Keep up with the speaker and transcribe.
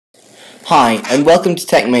Hi and welcome to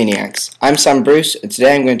Techmaniacs. I'm Sam Bruce and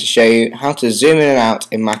today I'm going to show you how to zoom in and out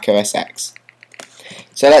in Mac OS X.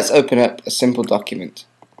 So let's open up a simple document.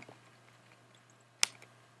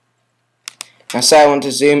 Now say I want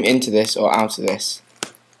to zoom into this or out of this.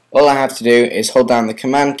 All I have to do is hold down the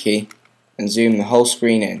command key and zoom the whole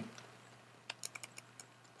screen in.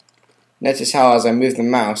 Notice how as I move the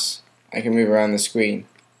mouse I can move around the screen.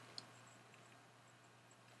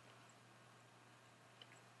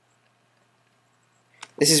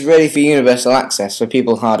 This is really for universal access for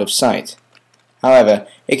people hard of sight. However,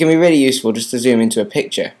 it can be really useful just to zoom into a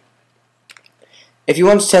picture. If you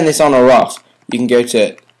want to turn this on or off, you can go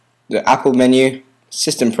to the Apple menu,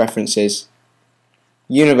 System Preferences,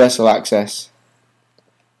 Universal Access,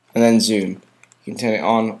 and then Zoom. You can turn it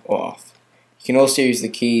on or off. You can also use the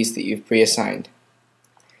keys that you've pre-assigned.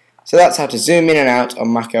 So that's how to zoom in and out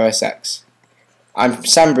on Mac OS X. I'm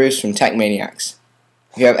Sam Bruce from Techmaniacs.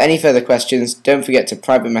 If you have any further questions, don't forget to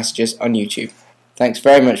private message us on YouTube. Thanks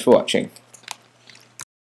very much for watching.